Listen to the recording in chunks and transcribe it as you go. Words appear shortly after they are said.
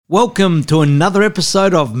Welcome to another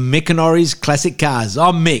episode of Mick and Ori's Classic Cars.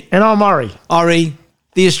 I'm Mick. And I'm Ori. Ori,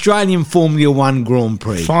 the Australian Formula One Grand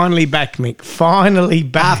Prix. Finally back, Mick. Finally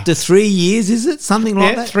back. After 3 years, is it? Something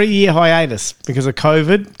like that? 3-year hiatus because of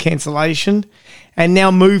COVID, cancellation, and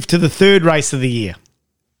now moved to the third race of the year.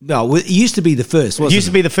 No, it used to be the first, wasn't it? It used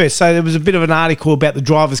to be the first. So there was a bit of an article about the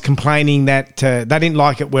drivers complaining that they didn't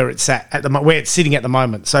like it where it's where it's sitting at the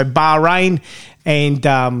moment. So Bahrain and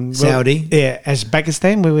Saudi.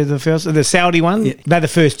 Uzbekistan, we were the first. The Saudi one, they're the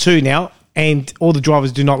first two now, and all the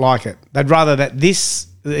drivers do not like it. They'd rather that the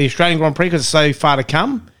Australian Grand Prix, because it's so far to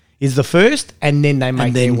come, is the first, and then they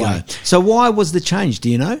make their way. So why was the change, do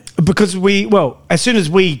you know? Because as soon as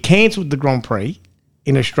we cancelled the Grand Prix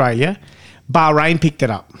in Australia, Bahrain picked it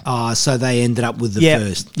up. So they ended up with the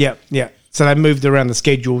first. Yeah. So they moved around the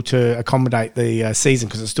schedule to accommodate the season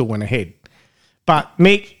because it still went ahead. But,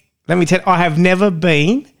 Mick, let me tell you, I have never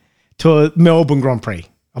been to a Melbourne Grand Prix.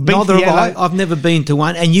 Neither have I. I've never been to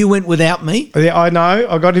one, and you went without me. Yeah, I know.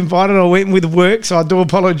 I got invited. I went with work, so I do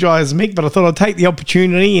apologise, Mick, but I thought I'd take the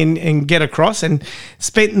opportunity and get across, and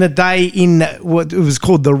spent the day in what it was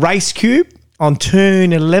called the Race Cube on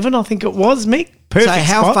turn 11, I think it was, Mick. Perfect so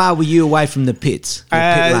how spot. far were you away from the pits,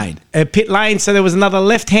 pit lane? Pit lane, so there was another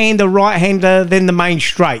left-hander, right-hander, then the main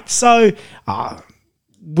straight. So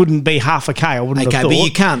wouldn't be half a K, I wouldn't have thought. Okay, but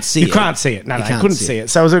you can't see it. You can't see it. No, you couldn't see it.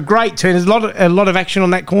 So it was a great turn. There's a lot of action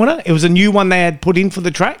on that corner. It was a new one they had put in for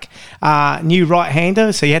the track, new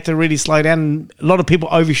right-hander, so you had to really slow down. A lot of people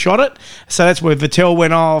overshot it. So that's where Vettel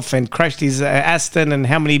went off and crashed his Aston, and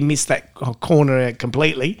how many missed that corner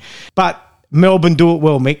completely. But Melbourne do it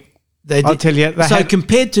well, Mick. I'll tell you.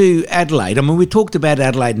 Compared to Adelaide, I mean, we talked about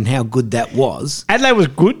Adelaide and how good that was. Adelaide was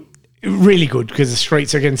good, really good, because the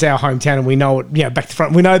streets are against our hometown and we know it, back to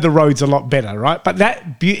front. We know the road's a lot better, right? But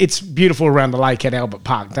it's beautiful around the lake at Albert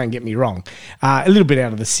Park, don't get me wrong. A little bit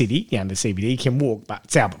out of the city, in the CBD, you can walk, but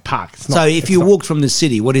it's Albert Park. If you walked from the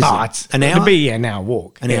city, what is it? An hour? It'd be an hour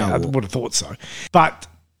walk. I would have thought so. But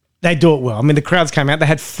they do it well. I mean, the crowds came out. They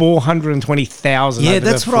had 420,000. Yeah,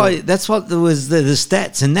 that's right. That's what there was the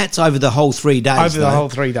stats, and that's over the whole 3 days. The whole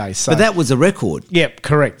 3 days. So. But that was a record. Yep,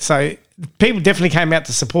 correct. So people definitely came out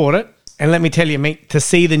to support it. And let me tell you, Mick, to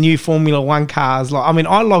see the new Formula One cars, I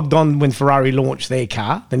logged on when Ferrari launched their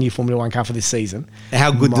car, the new Formula One car for this season.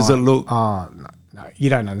 How good does it look? Oh, no,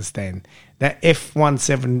 you don't understand. That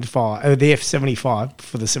F175, the F75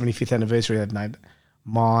 for the 75th anniversary they've named,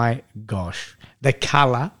 my gosh, the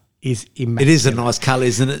colour is immaculate. It is a nice colour,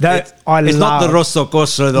 isn't it? It's not the Rosso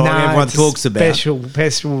Corso that everyone talks about.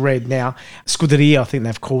 Special red now. Scuderia, I think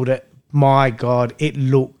they've called it. My God, it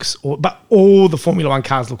looks... But all the Formula One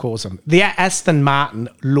cars look awesome. The Aston Martin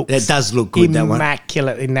looks... It does look good, that one.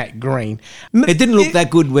 Immaculate in that green. It didn't look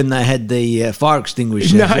that good when they had the fire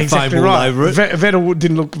extinguisher. No, exactly all right. over it. Vettel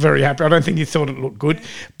didn't look very happy. I don't think he thought it looked good.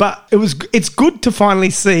 But it's good to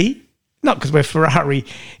finally see, not because we're Ferrari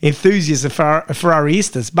enthusiasts or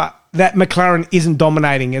Ferraristas, but that McLaren isn't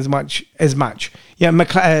dominating as much. Yeah,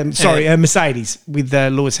 Mercedes with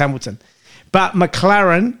Lewis Hamilton. But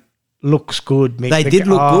McLaren looks good, Mick. They did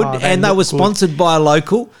look good, and they were sponsored by a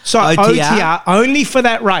local, so OTR only for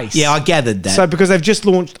that race. Yeah, I gathered that. So because they've just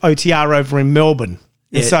launched OTR over in Melbourne.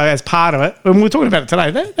 Yeah. And so as part of it, and we were talking about it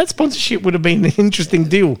today, that sponsorship would have been an interesting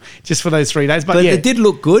deal just for those 3 days. But it did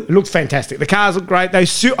look good. It looked fantastic. The cars look great.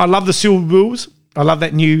 I love the silver wheels. I love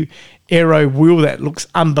that new aero wheel that looks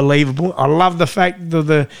unbelievable. I love the fact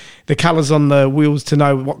that the colours on the wheels to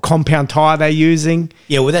know what compound tyre they're using.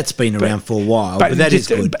 Yeah, well, that's been around for a while, but that is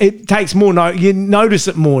good. It takes more you notice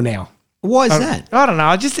it more now. Why is that? I don't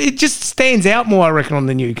know. It just stands out more, I reckon, on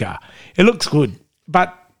the new car. It looks good,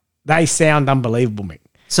 but they sound unbelievable, Mick.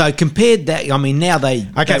 So compared that, I mean, now they're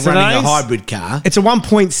running a hybrid car. It's a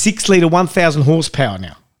 1.6 litre, 1,000 horsepower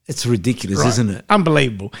now. It's ridiculous, isn't it?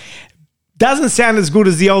 Unbelievable. Doesn't sound as good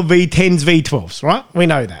as the old V10s, V12s, right? We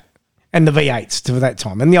know that. And the V8s for that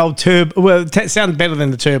time. And the old turbo, it sounds better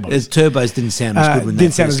than the turbos. The turbos didn't sound as good when they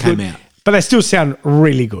first came out. But they still sound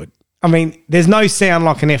really good. I mean, there's no sound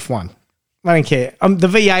like an F1. I don't care. The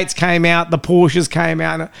V8s came out, the Porsches came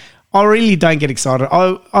out. And I really don't get excited.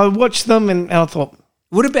 I watched them and I thought...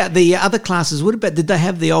 What about the other classes? Did they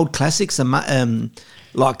have the old classics,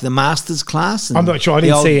 like the Masters class? I'm not sure. I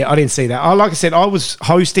didn't see it. I didn't see that. Like I said, I was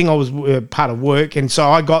hosting. I was part of work, and so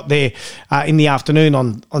I got there in the afternoon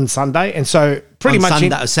on Sunday, and so pretty much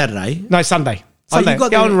Saturday. No, Sunday. You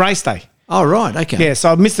got there on race day. Oh right, okay. Yeah,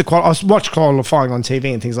 so I missed I watched qualifying on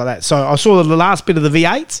TV and things like that. So I saw the last bit of the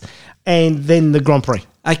V8s and then the Grand Prix.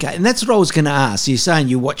 Okay, and that's what I was going to ask. You're saying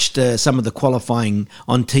you watched some of the qualifying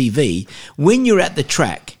on TV. When you're at the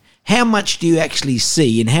track, how much do you actually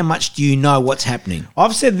see and how much do you know what's happening?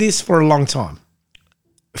 I've said this for a long time.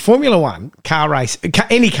 Formula One,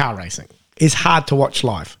 any car racing is hard to watch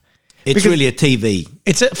live. It's really a TV.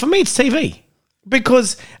 For me, it's TV.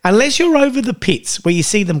 Because unless you're over the pits where you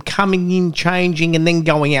see them coming in, changing, and then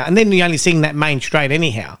going out, and then you're only seeing that main straight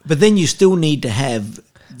anyhow. But then you still need to have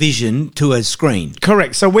vision to a screen.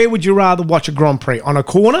 Correct. So where would you rather watch a Grand Prix? On a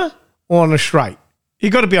corner or on a straight?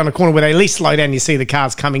 You've got to be on a corner where they at least slow down, you see the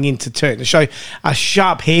cars coming into turn. To show a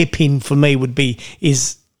sharp hairpin for me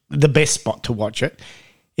is the best spot to watch it.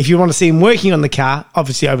 If you want to see him working on the car,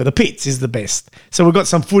 obviously over the pits is the best. So we've got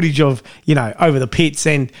some footage of, over the pits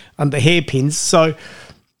and on the hairpins. So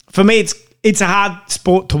for me, it's a hard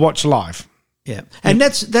sport to watch live. Yeah, and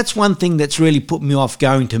that's one thing that's really put me off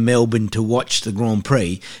going to Melbourne to watch the Grand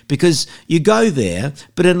Prix, because you go there,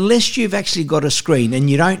 but unless you've actually got a screen and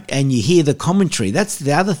you hear the commentary, that's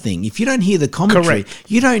the other thing. If you don't hear the commentary, Correct.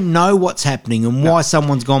 You don't know what's happening and why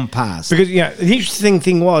someone's gone past. Because the interesting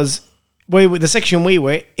thing was, the section we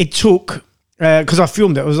were, it took, because I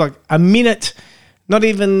filmed it was like a minute, not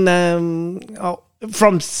even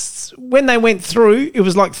from when they went through, it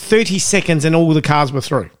was like 30 seconds and all the cars were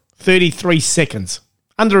through. 33 seconds,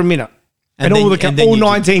 under a minute, and all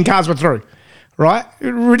 19 cars were through. Right,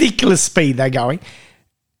 ridiculous speed they're going,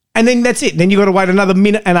 and then that's it. Then you got to wait another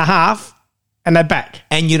minute and a half, and they're back.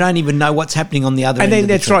 And you don't even know what's happening on the other end. And then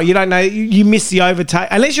that's right. You don't know. You miss the overtake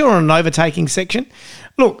unless you're on an overtaking section.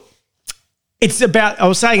 Look. I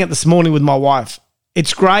was saying it this morning with my wife.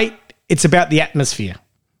 It's great. It's about the atmosphere,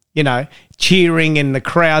 cheering and the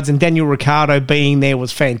crowds, and Daniel Ricciardo being there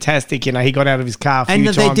was fantastic. He got out of his car a few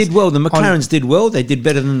times. And they did well. The McLarens did well. They did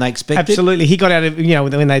better than they expected. Absolutely. He got out of,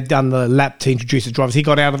 when they'd done the lap to introduce the drivers, he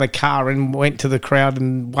got out of the car and went to the crowd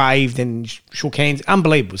and waved and shook hands.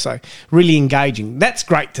 Unbelievable. So really engaging. That's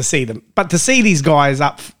great to see them. But to see these guys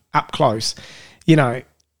up close,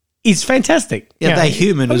 is fantastic. Yeah, they're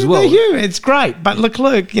human as well. They're human. It's great. But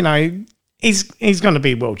Leclerc, he's going to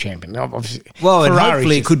be world champion, obviously. Well, and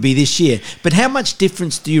hopefully it could be this year. But how much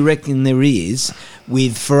difference do you reckon there is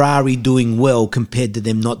with Ferrari doing well compared to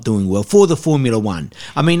them not doing well for the Formula One?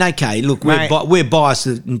 I mean, okay, look, we're biased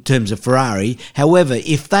in terms of Ferrari. However,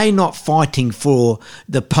 if they're not fighting for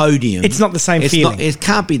the podium, it's not the same feeling. It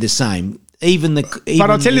can't be the same.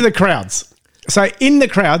 But I'll tell you the crowds. So in the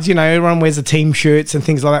crowds, everyone wears the team shirts and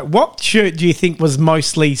things like that. What shirt do you think was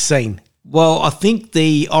mostly seen? Well, I think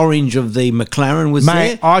the orange of the McLaren was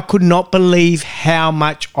there. I could not believe how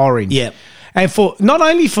much orange. Yeah. And for not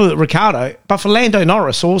only for Ricciardo, but for Lando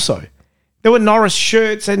Norris also. There were Norris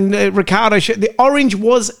shirts and Ricciardo shirts. The orange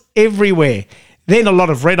was everywhere. Then a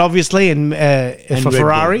lot of red, obviously, and for Red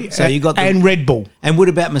Ferrari. Bull. So you got and Red Bull. And what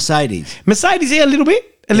about Mercedes? Mercedes, yeah, a little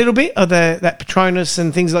bit of that Petronas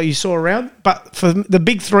and things like you saw around. But for the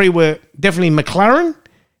big three were definitely McLaren,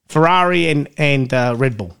 Ferrari, and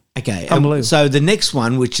Red Bull. Okay, so the next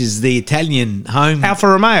one, which is the Italian home... Alfa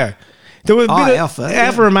Romeo. There were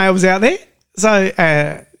Alfa Romeo was out there. So,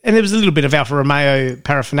 and there was a little bit of Alfa Romeo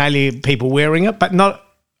paraphernalia, people wearing it, but not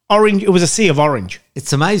orange. It was a sea of orange.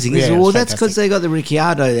 It's amazing, isn't it? Well, that's because they got the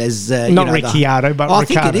Ricciardo as... not Ricciardo, but Ricciardo. I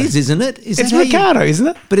think it is, isn't it? It's Ricciardo, isn't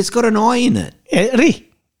it? But it's got an I in it. Yeah,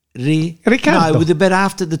 Ricciardo. No, but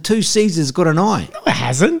after the 2 C's has got an I. No, it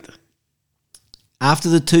hasn't. After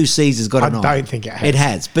the 2 C's has got an I. I don't think it has. It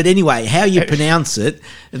has. But anyway, how you pronounce it,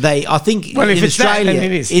 I think in Australia,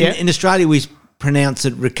 it is. In Australia we pronounce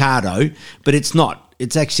it Ricardo, but it's not.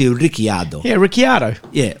 It's actually Ricciardo. Yeah, Ricciardo.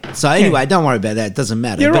 Yeah. So anyway, don't worry about that. It doesn't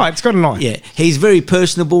matter. You're right. It's got an I. Yeah. He's very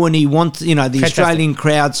personable and he wants, the Australian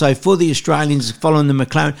crowd. So for the Australians following the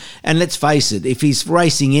McLaren, and let's face it, if he's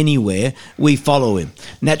racing anywhere, we follow him.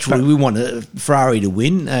 Naturally, we want Ferrari to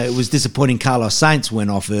win. It was disappointing Carlos Sainz went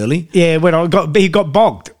off early. Yeah, he got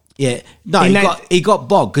bogged. Yeah, no, he got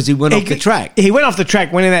bogged because he went off the track. He went off the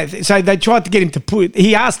track, went in that. So they tried to get him to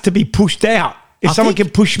he asked to be pushed out. If someone can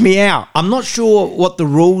push me out. I'm not sure what the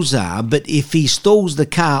rules are, but if he stalls the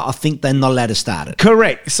car, I think they're not allowed to start it.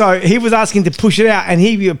 Correct. So he was asking to push it out, and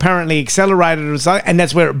he apparently accelerated or something, and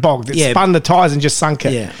that's where it bogged. It spun the tyres and just sunk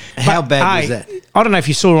it. Yeah. How bad was that? I don't know if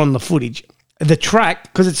you saw on the footage. The track,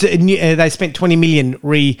 because they spent $20 million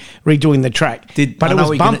redoing the track, but it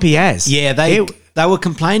was bumpy as. Yeah, they were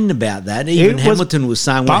complaining about that. Even Hamilton was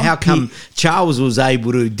saying, well, how come Charles was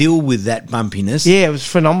able to deal with that bumpiness? Yeah, it was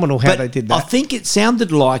phenomenal how they did that. I think it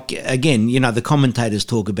sounded like, again, the commentators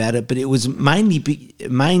talk about it, but it was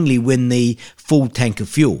mainly when the full tank of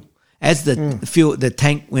fuel. As the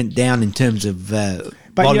tank went down in terms of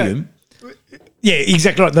volume. Yeah,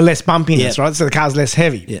 exactly right. The less bumpiness, right? So the car's less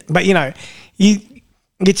heavy. Yeah. But,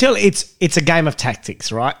 You tell it's a game of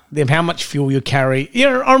tactics, right? How much fuel you carry.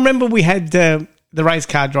 I remember we had the race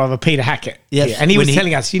car driver, Peter Hackett. Yes. And he was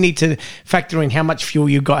telling us you need to factor in how much fuel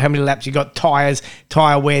you got, how many laps you got, tyres,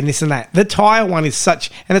 tyre wear, and this and that. The tyre one is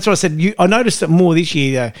such, and that's what I said. I noticed it more this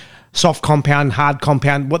year, soft compound, hard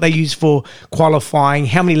compound, what they use for qualifying,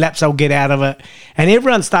 how many laps they'll get out of it. And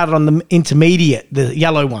everyone started on the intermediate, the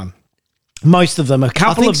yellow one. Most of them, a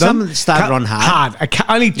couple of them some started on hard.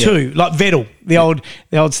 Only two, like Vettel, the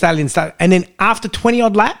old stallion started. And then after 20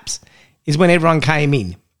 odd laps is when everyone came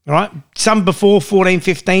in, right? Some before 14,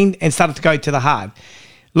 15 and started to go to the hard.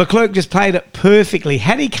 Leclerc just played it perfectly.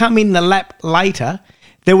 Had he come in the lap later,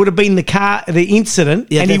 there would have been the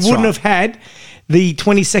incident, and he wouldn't have had the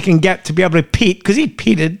 20-second gap to be able to pit because he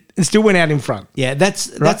pitted and still went out in front. Yeah, that's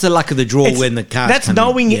the luck of the draw when the car. That's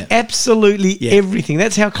knowing absolutely everything.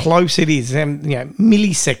 That's how close it is.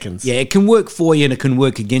 Milliseconds. Yeah, it can work for you and it can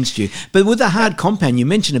work against you. But with the hard compound, you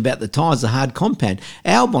mentioned about the tyres, the hard compound.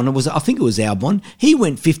 Albon, I think it was Albon. He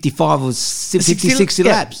went 55 or 50, 60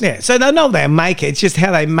 laps. Yeah, so they know they make it. It's just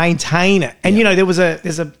how they maintain it. And there's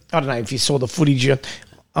a I don't know if you saw the footage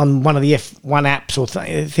on one of the F1 apps or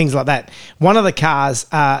things like that. One of the cars,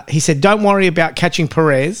 he said, don't worry about catching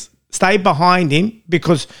Perez. Stay behind him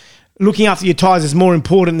because looking after your tyres is more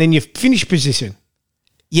important than your finish position.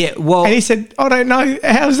 Yeah, well... And he said, I don't know,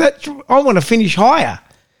 how's that? I want to finish higher.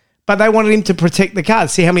 But they wanted him to protect the car,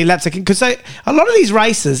 see how many laps they can... Because a lot of these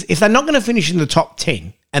races, if they're not going to finish in the top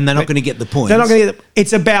 10... And they're not going to get the points. They're not going to get...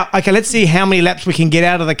 It's about, okay, let's see how many laps we can get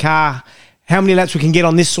out of the car, how many laps we can get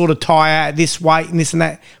on this sort of tyre, this weight and this and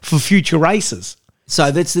that for future races. So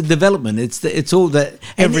that's the development. It's all that.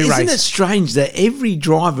 Every race. Isn't it strange that every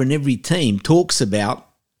driver and every team talks about,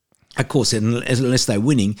 of course, unless they're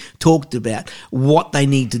winning, talked about what they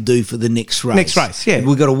need to do for the next race. Next race, yeah.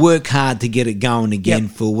 We've got to work hard to get it going again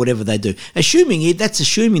for whatever they do. Assuming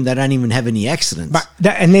they don't even have any accidents.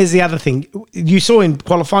 And there's the other thing. You saw in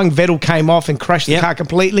qualifying, Vettel came off and crashed the car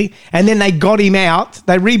completely, and then they got him out.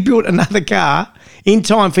 They rebuilt another car in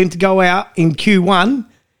time for him to go out in Q1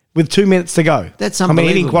 with 2 minutes to go. That's unbelievable. I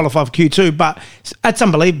mean, he didn't qualify for Q2, but that's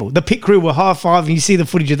unbelievable. The pit crew were high-five, and you see the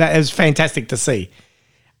footage of that. It was fantastic to see.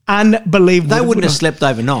 Unbelievable. They wouldn't have slept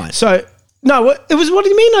overnight. So, no, it was, what do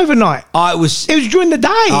you mean overnight? It was during the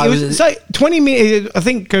day. So 20 minutes, I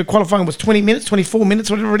think qualifying was 20 minutes, 24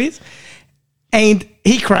 minutes, whatever it is. And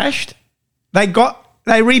he crashed. They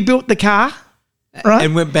rebuilt the car. Right?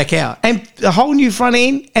 And went back out. And a whole new front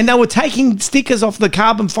end. And they were taking stickers off the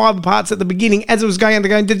carbon fibre parts at the beginning as it was going.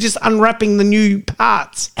 They're just unwrapping the new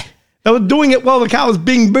parts. They were doing it while the car was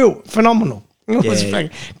being built. Phenomenal. It was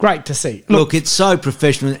great to see. Look, it's so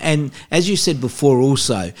professional. And as you said before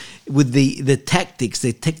also, with the tactics,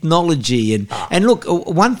 the technology. And look,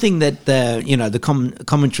 one thing that the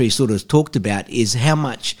commentary sort of talked about is how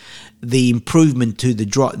much the improvement to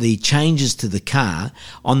the changes to the car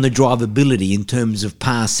on the drivability in terms of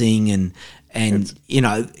passing and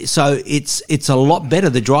so it's a lot better.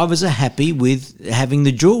 The drivers are happy with having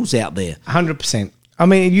the duels out there. 100%. I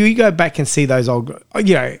mean, you go back and see those old,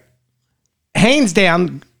 hands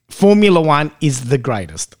down, Formula One is the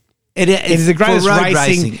greatest. It is the greatest.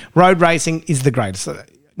 Road racing is the greatest.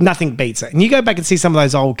 Nothing beats it. And you go back and see some of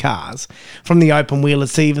those old cars from the open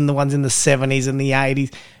wheelers, even the ones in the 70s and the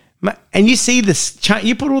 80s. And you see this,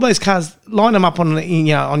 you put all those cars, line them up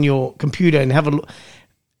on your computer and have a look.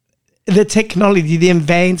 The technology, the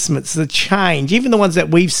advancements, the change, even the ones that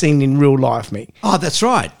we've seen in real life, mate. Oh, that's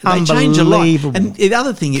right. They change a lot. And the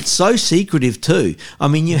other thing, it's so secretive too. I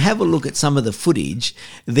mean, you have a look at some of the footage.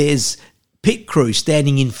 There's pit crew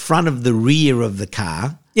standing in front of the rear of the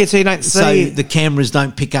car. Yeah, so you don't see. So the cameras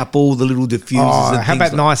don't pick up all the little diffusers. Oh, how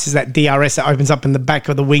about nice is that DRS that opens up in the back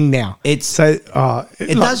of the wing now? It's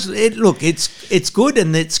good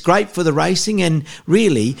and it's great for the racing. And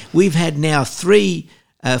really, we've had now 3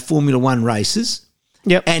 Formula One races.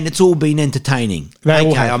 Yep. And it's all been entertaining.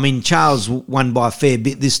 I mean, Charles won by a fair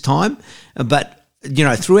bit this time, but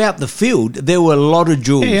throughout the field, there were a lot of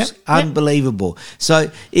duels. Unbelievable.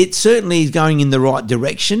 So it certainly is going in the right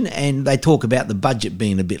direction, and they talk about the budget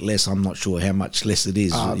being a bit less. I'm not sure how much less it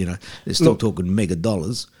is. They're still talking mega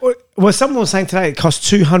dollars. Well, someone was saying today it costs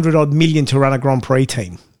 200 million to run a Grand Prix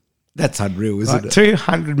team. That's unreal, isn't it?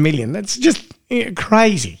 200 million. That's just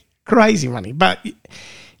crazy money. But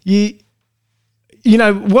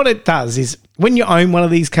what it does is when you own one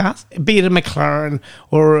of these cars, be it a McLaren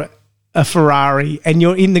or a Ferrari, and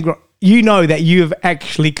you're in that you have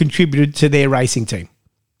actually contributed to their racing team.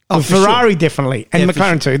 Ferrari definitely, and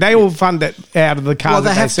McLaren too. They all fund it out of the cars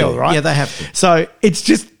that they sell, right? Yeah, they have to. So it's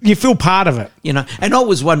just, you feel part of it. You know, and I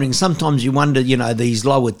was wondering, sometimes you wonder, you know, these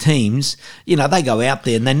lower teams, you know, they go out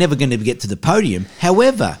there and they're never going to get to the podium.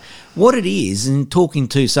 However, what it is, and talking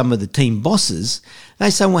to some of the team bosses, they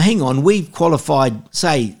say, well, hang on, we've qualified,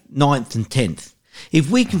 say, 9th and 10th. If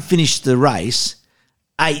we can finish the race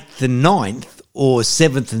 8th and 9th, or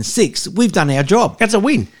 7th and 6th, we've done our job. That's a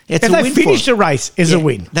win. If they finish the race, is a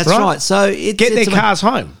win. That's right. So get their cars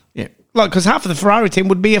home. Yeah, because half of the Ferrari team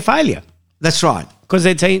would be a failure. That's right, because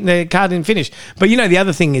their car didn't finish. But you know, the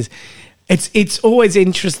other thing is, it's always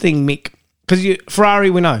interesting, Mick, because Ferrari,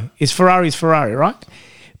 we know is Ferrari, right?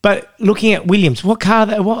 But looking at Williams, what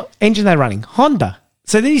engine are they running? Honda.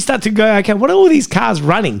 So then you start to go, okay, what are all these cars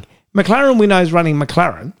running? McLaren, we know, is running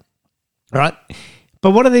McLaren, right?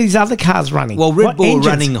 But what are these other cars running? Well, Red Bull are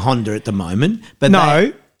running Honda at the moment. But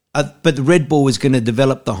but the Red Bull is going to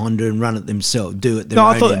develop the Honda and run it themselves, do it their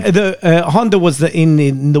own. I thought the Honda was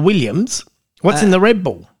in the Williams. What's in the Red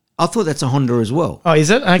Bull? I thought that's a Honda as well. Oh, is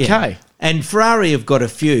it? Okay. Yeah. And Ferrari have got a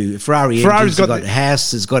few. Ferrari's got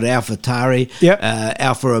Haas, has got AlphaTauri,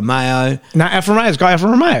 Alfa Romeo. No, Alfa Romeo's got Alfa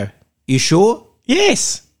Romeo. You sure?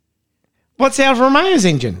 Yes. What's Alfa Romeo's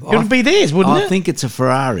engine? It would be theirs, wouldn't it? I think it's a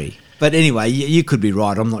Ferrari. But anyway, you could be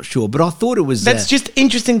right. I'm not sure. But I thought it was... That's just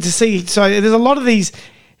interesting to see. So there's a lot of these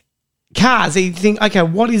cars that you think, okay,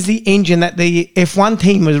 what is the engine that the F1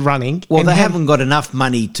 team was running? Well, they haven't got enough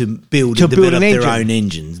money to develop their own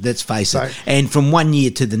engines. Let's face it. And from one year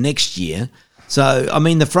to the next year. So, I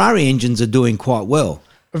mean, the Ferrari engines are doing quite well.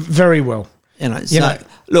 Very well.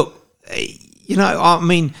 Look, you know, I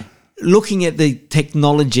mean, looking at the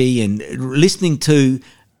technology and listening to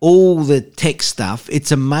all the tech stuff,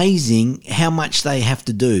 it's amazing how much they have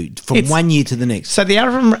to do from one year to the next. So the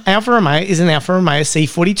Alfa Romeo is an Alfa Romeo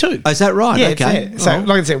C42. Oh, is that right? Yeah, okay. So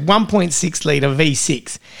like I said, 1.6 litre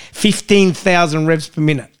V6, 15,000 revs per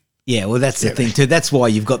minute. Yeah, well, that's the thing too. That's why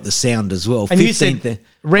you've got the sound as well. And you said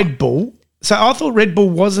Red Bull. So I thought Red Bull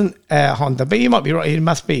wasn't Honda, but you might be right. It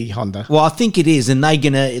must be Honda. Well, I think it is, and they're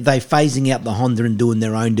phasing out the Honda and doing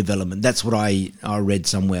their own development. That's what I read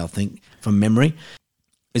somewhere, I think, from memory.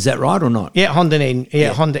 Is that right or not? Yeah, Honda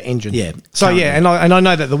engine. Yeah. So and I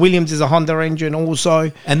know that the Williams is a Honda engine also.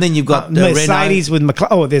 And then you've got the Mercedes Renault. with McLaren.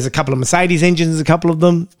 Oh, there's a couple of Mercedes engines, a couple of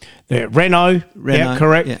them. The Renault. Yeah,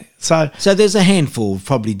 correct. Yeah. So there's a handful of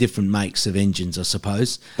probably different makes of engines, I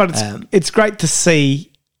suppose. But it's great to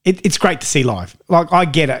see. It's great to see live. Like, I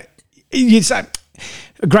get it. You say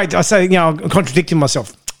great. I say, I'm contradicting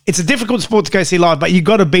myself. It's a difficult sport to go see live, but you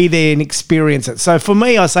got to be there and experience it. So for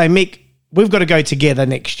me, I say, Mick, we've got to go together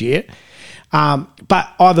next year,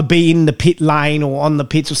 but either be in the pit lane or on the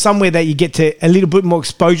pits or somewhere that you get to a little bit more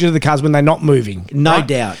exposure to the cars when they're not moving. No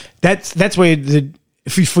doubt. That's where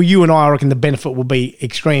for you and I reckon the benefit will be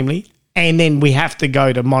extremely. And then we have to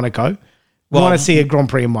go to Monaco. We want to see a Grand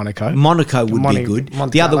Prix in Monaco. Monaco would be good.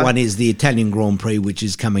 The other one is the Italian Grand Prix, which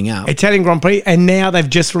is coming up. Italian Grand Prix, and now they've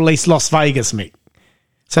just released Las Vegas, Mick.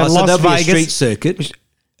 So Las Vegas, be a street circuit.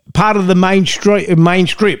 Part of the main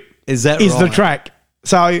strip. Is that the track.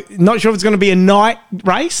 So not sure if it's going to be a night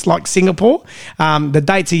race like Singapore. The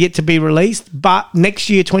dates are yet to be released, but next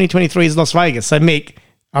year, 2023, is Las Vegas. So, Mick,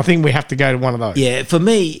 I think we have to go to one of those. Yeah, for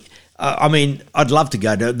me, I mean, I'd love to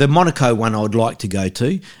go to the Monaco one. I would like to go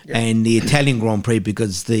to, and the Italian Grand Prix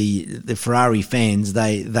because the Ferrari fans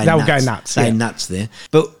they'll go nuts. They're nuts there.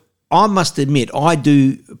 But I must admit, I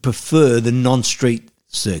do prefer the non-street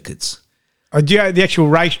circuits. Do you the actual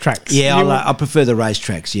racetracks? Yeah, I prefer the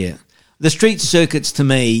racetracks. Yeah. The street circuits, to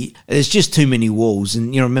me, there's just too many walls.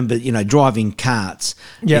 And, remember, driving karts,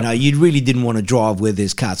 you really didn't want to drive where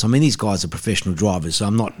there's karts. I mean, these guys are professional drivers, so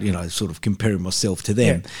I'm not, sort of comparing myself to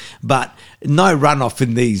them. Yeah. But no runoff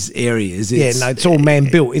in these areas. It's all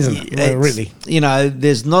man-built, isn't it? Really.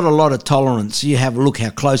 There's not a lot of tolerance. You have a look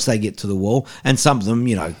how close they get to the wall. And some of them,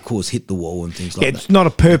 of course, hit the wall and things like that. It's not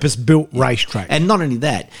a purpose-built racetrack. And not only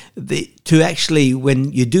that, to actually,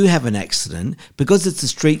 when you do have an accident, because it's a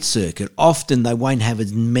street circuit, often they won't have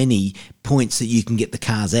as many points that you can get the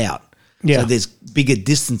cars out. Yeah. So there's bigger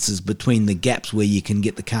distances between the gaps where you can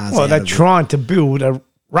get the cars out. Well, they're trying to build a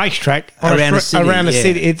racetrack around a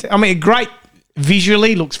city. It's, great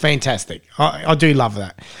visually, looks fantastic. I do love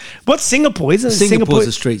that. What's Singapore? Isn't Singapore's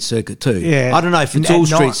a street circuit too. Yeah. I don't know if it's all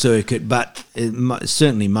street circuit, but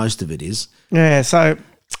certainly most of it is. Yeah, so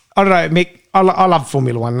I don't know, Mick. I love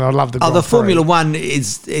Formula One, and I love the Grand the Prix. Formula One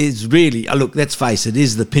is really look. Let's face it,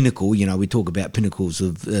 is the pinnacle. You know, we talk about pinnacles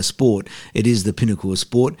of sport. It is the pinnacle of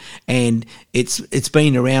sport, and it's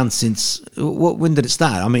been around since when did it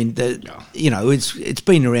start? I mean, it's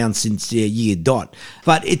been around since year dot.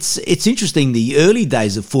 But it's interesting. The early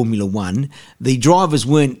days of Formula One, the drivers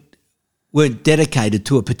weren't dedicated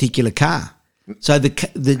to a particular car, so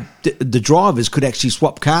the drivers could actually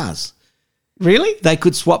swap cars. Really? They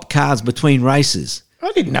could swap cars between races.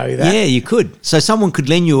 I didn't know that. Yeah, you could. So someone could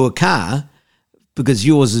lend you a car because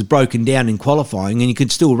yours is broken down in qualifying and you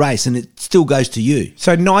could still race and it still goes to you.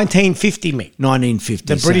 So 1950, Mick.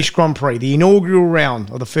 1950. The British Grand Prix, the inaugural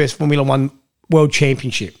round of the first Formula One World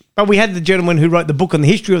Championship. But we had the gentleman who wrote the book on the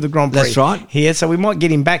history of the Grand Prix. That's right. Here, so we might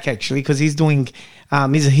get him back actually because he's doing.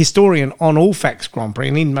 He's a historian on all facts Grand Prix,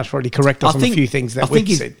 and he must probably correct us on a few things that we've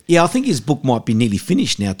said. Yeah, I think his book might be nearly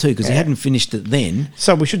finished now too because he hadn't finished it then.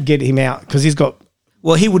 So we should get him out because he's got.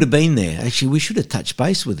 Well, he would have been there. Actually, we should have touched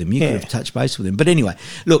base with him. You could have touched base with him. But anyway,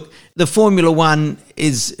 look, the Formula One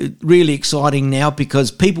is really exciting now because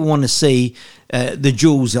people want to see the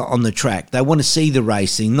jewels on the track. They want to see the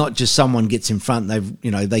racing, not just someone gets in front,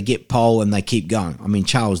 they get pole and they keep going. I mean,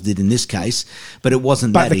 Charles did in this case, but it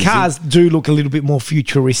wasn't that easy. But the cars do look a little bit more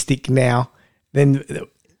futuristic now. I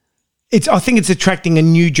think it's attracting a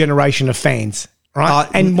new generation of fans. Right,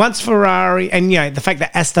 and once Ferrari and the fact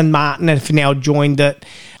that Aston Martin have now joined it,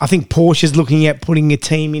 I think Porsche is looking at putting a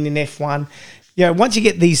team in F1. Once you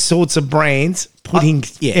get these sorts of brands putting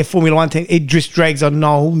Formula One team, it just drags on a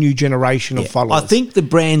whole new generation of followers. I think the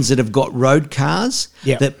brands that have got road cars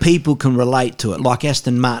that people can relate to it, like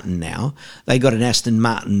Aston Martin now, they got Aston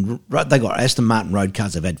Martin road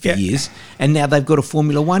cars they've had for years, and now they've got a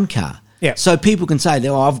Formula One car. Yeah. So people can say,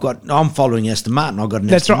 I'm following Aston Martin. I've got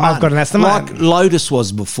an Aston Martin. I've got an Aston Martin. Like Lotus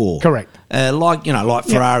was before. Correct. Like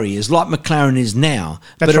Ferrari is, like McLaren is now.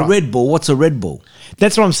 But a Red Bull, what's a Red Bull?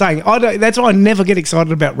 That's what I'm saying. That's why I never get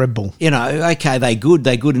excited about Red Bull. Okay, they're good.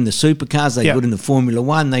 They're good in the supercars. They're good in the Formula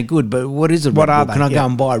One. They're good. But what is a Red Bull? Can I go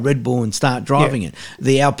and buy a Red Bull and start driving it?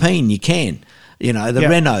 The Alpine, you can. The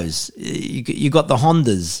Renaults. You got the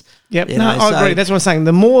Hondas. Yep. I agree. That's what I'm saying.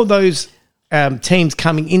 The more those teams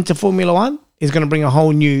coming into Formula One is going to bring a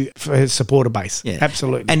whole new supporter base. Yeah,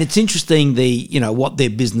 absolutely. And it's interesting what their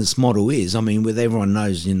business model is. I mean, with everyone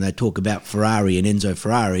knows, they talk about Ferrari and Enzo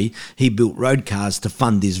Ferrari. He built road cars to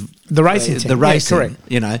fund the racing team. The racing,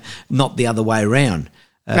 correct. Not the other way around.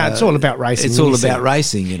 No, it's all about racing. It's all about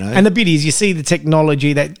racing, And the beauty is you see the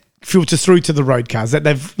technology that filters through to the road cars that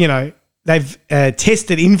they've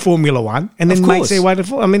tested in Formula One and then makes their way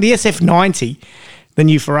to. I mean, the SF90. The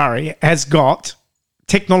new Ferrari has got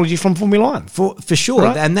technology from Formula One. For sure.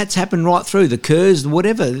 Right? And that's happened right through the KERS,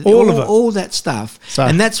 whatever. All of it. All that stuff.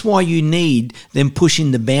 And that's why you need them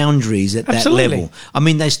pushing the boundaries at that level. I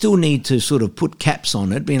mean, they still need to sort of put caps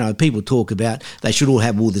on it. People talk about they should all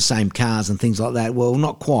have all the same cars and things like that. Well,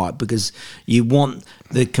 not quite, because you want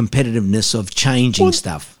the competitiveness of changing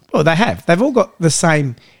stuff. Well, they have. They've all got the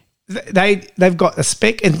same. They've got a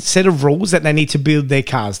spec and set of rules that they need to build their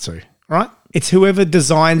cars to, right? It's whoever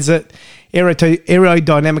designs it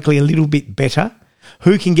aerodynamically a little bit better,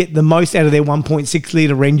 who can get the most out of their 1.6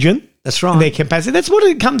 litre engine. That's right. Their capacity. That's what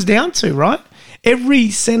it comes down to, right? Every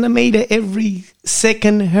centimetre, every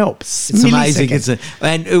second helps. It's amazing.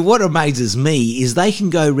 And what amazes me is they can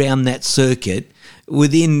go around that circuit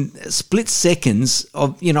within split seconds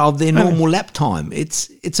of their normal lap time.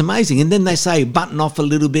 It's amazing. And then they say button off a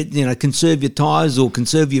little bit, conserve your tyres or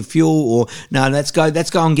conserve your fuel, or no, let's go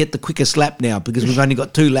and get the quickest lap now because we've only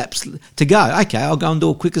got 2 laps to go. Okay, I'll go and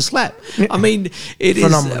do a quickest lap. I mean, it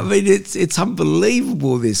is. I mean, it's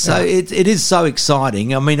unbelievable. This so it is so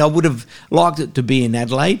exciting. I mean, I would have liked it to be in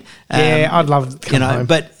Adelaide. I'd love to come home.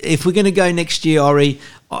 But if we're going to go next year, Ori,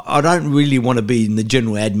 I don't really want to be in the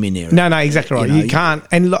general admin area. No, exactly right. You can't.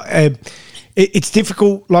 And it's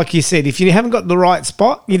difficult, like you said. If you haven't got the right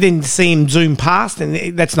spot, you then see them zoom past,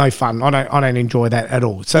 and that's no fun. I don't enjoy that at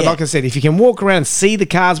all. So, like I said, if you can walk around and see the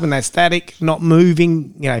cars when they're static, not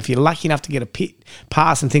moving, if you're lucky enough to get a pit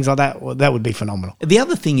pass and things like that, well, that would be phenomenal. The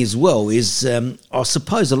other thing as well is, I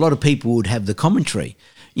suppose a lot of people would have the commentary.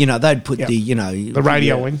 They'd put the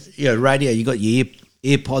radio in. Yeah, radio. You got your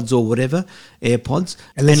AirPods or whatever, AirPods,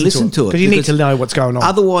 and listen to it. Because you need to know what's going on.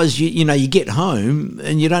 Otherwise, you get home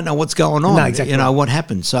and you don't know what's going on. No, exactly. What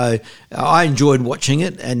happened. So I enjoyed watching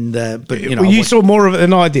it, and you saw more of it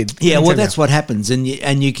than I did. Yeah, well, that's what happens, and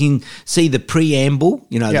you can see the preamble.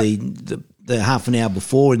 The the half an hour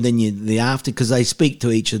before and then the after, because they speak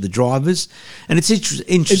to each of the drivers, and it's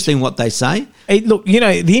interesting what they say. Look,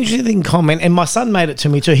 the interesting comment, and my son made it to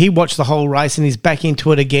me too. He watched the whole race and he's back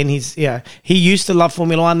into it again. He used to love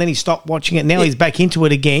Formula One, then he stopped watching it. Now he's back into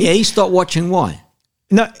it again. Yeah, he stopped watching. Why?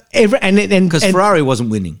 No, because Ferrari wasn't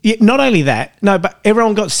winning. Yeah, not only that, but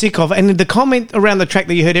everyone got sick of it. And the comment around the track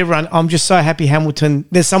that you heard everyone, I'm just so happy Hamilton,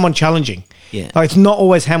 there's someone challenging. Yeah. Like, it's not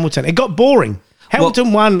always Hamilton. It got boring.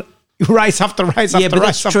 Hamilton won race after race after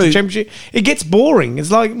race after championship. It gets boring.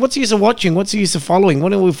 It's like, what's the use of watching? What's the use of following?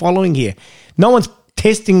 What are we following here? No one's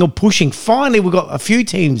testing or pushing. Finally, we've got a few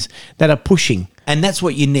teams that are pushing. And that's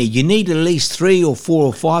what you need. You need at least 3 or 4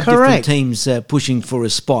 or 5 different teams pushing for a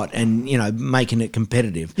spot and, making it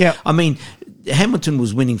competitive. Yeah. I mean, Hamilton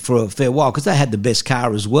was winning for a fair while because they had the best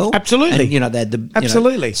car as well. Absolutely. And, they had the...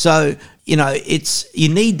 Absolutely. So, you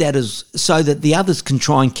need that so that the others can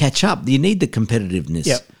try and catch up. You need the competitiveness.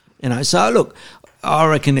 Yep. So, look, I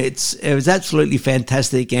reckon it was absolutely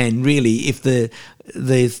fantastic, and really, if the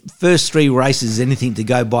first 3 races is anything to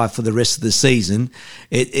go by for the rest of the season,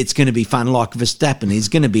 it's going to be fun. Like Verstappen, he's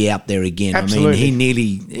going to be out there again. Absolutely. I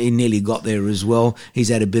mean, he nearly got there as well. He's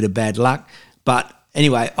had a bit of bad luck, but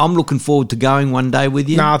anyway, I'm looking forward to going one day with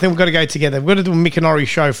you. No, I think we've got to go together. We've got to do a Mick and Ori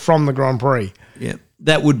show from the Grand Prix. Yeah,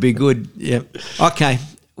 that would be good. Yeah. Okay.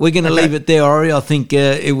 We're going to leave it there, Ori. I think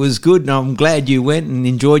it was good, and I'm glad you went and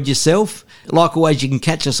enjoyed yourself. Like always, you can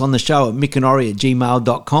catch us on the show at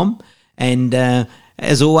mickandori@gmail.com. And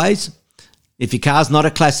as always, if your car's not a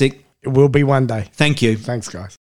classic, it will be one day. Thank you. Thanks, guys.